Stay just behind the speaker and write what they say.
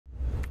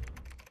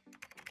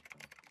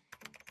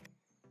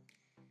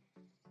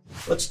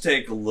Let's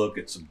take a look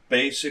at some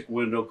basic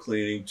window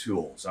cleaning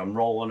tools. I'm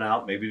rolling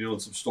out, maybe doing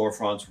some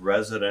storefronts,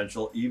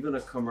 residential, even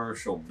a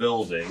commercial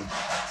building.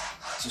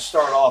 To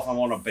start off, I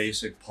want a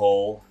basic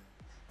pole.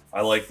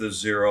 I like the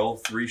Zero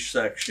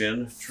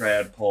 3-section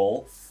trad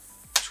pole,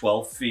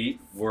 12 feet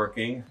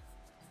working.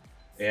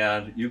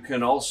 And you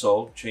can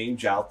also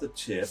change out the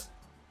tip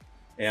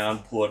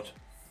and put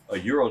a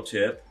Euro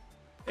tip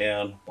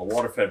and a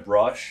water-fed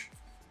brush,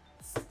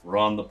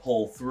 run the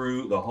pole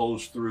through, the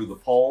hose through the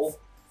pole,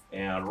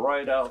 and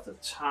right out the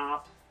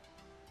top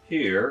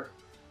here,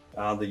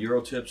 the Euro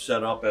tip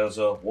set up as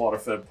a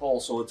water-fed pole,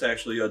 so it's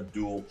actually a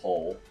dual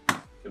pole.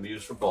 Can be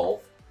used for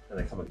both, and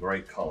they come in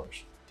great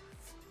colors.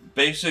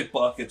 Basic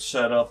bucket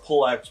setup,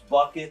 Pull-X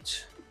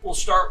bucket. We'll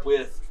start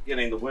with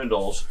getting the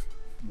windows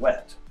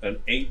wet. An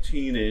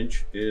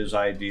 18-inch is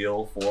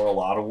ideal for a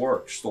lot of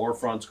work.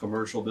 Storefronts,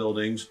 commercial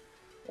buildings,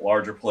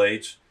 larger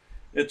plates.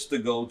 It's the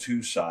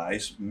go-to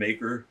size.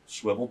 Maker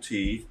Swivel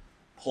T,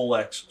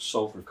 Pull-X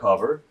soaker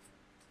cover.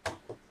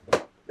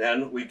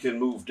 Then we can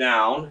move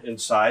down in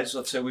size.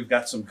 Let's say we've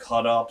got some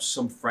cut-ups,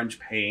 some French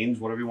panes,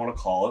 whatever you want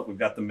to call it. We've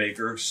got the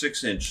Maker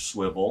 6-inch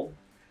swivel.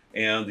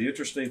 And the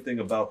interesting thing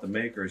about the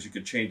Maker is you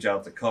could change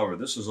out the cover.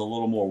 This is a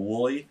little more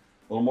woolly,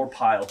 a little more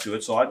pile to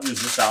it. So I'd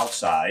use this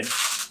outside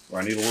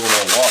where I need a little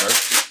more water.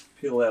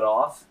 Peel that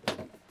off.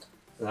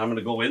 And I'm going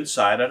to go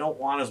inside. I don't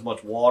want as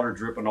much water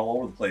dripping all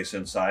over the place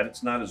inside.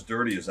 It's not as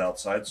dirty as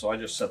outside, so I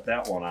just set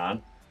that one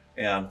on.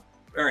 And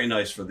very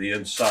nice for the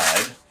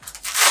inside.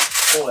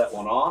 Pull that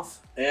one off.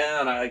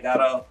 And I got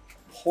a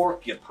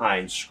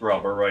porcupine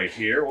scrubber right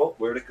here. Well,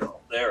 where'd it go?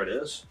 There it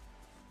is.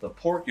 The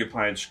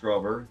porcupine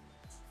scrubber,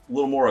 a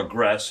little more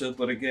aggressive,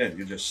 but again,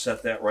 you just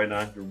set that right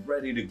on. You're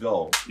ready to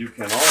go. You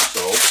can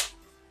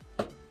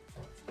also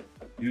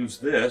use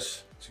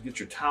this to get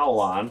your towel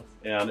on,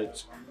 and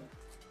it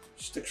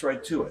sticks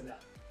right to it.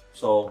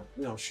 So,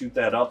 you know, shoot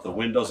that up. The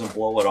wind doesn't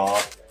blow it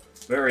off.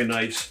 Very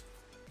nice,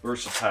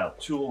 versatile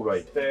tool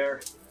right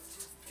there.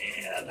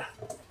 And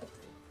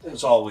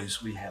as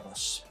always, we have a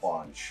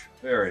sponge.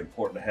 Very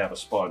important to have a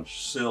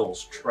sponge.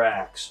 Sills,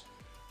 tracks,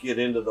 get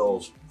into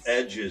those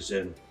edges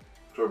and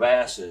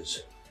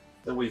crevasses.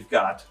 Then we've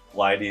got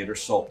Gladiator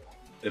soap.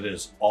 It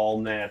is all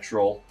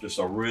natural, just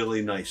a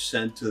really nice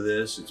scent to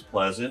this. It's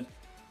pleasant,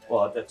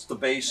 but that's the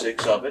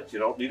basics of it. You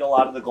don't need a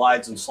lot of the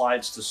glides and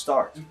slides to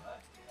start.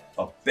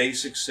 A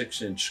basic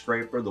 6-inch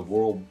scraper, the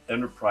World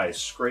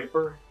Enterprise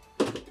scraper.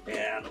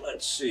 And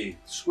let's see,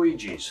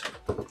 squeegees.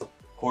 Of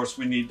course,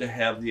 we need to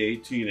have the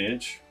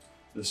 18-inch.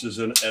 This is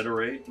an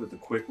Ederate with a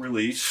quick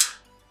release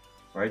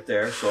right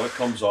there. So it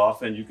comes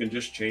off and you can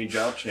just change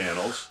out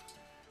channels.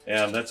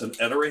 And that's an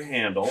Ederate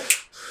handle.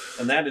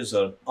 And that is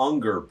an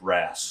Unger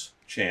brass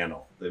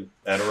channel. The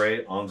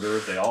Ederate, Unger,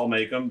 they all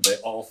make them. They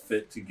all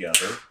fit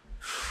together.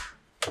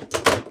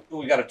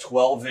 We got a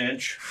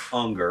 12-inch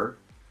Unger.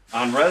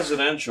 On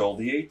residential,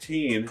 the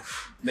 18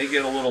 may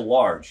get a little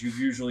large. You've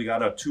usually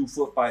got a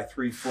 2-foot by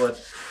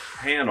 3-foot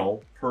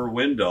panel per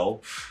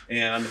window,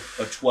 and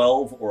a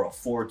 12 or a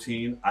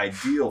 14,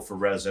 ideal for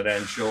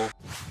residential.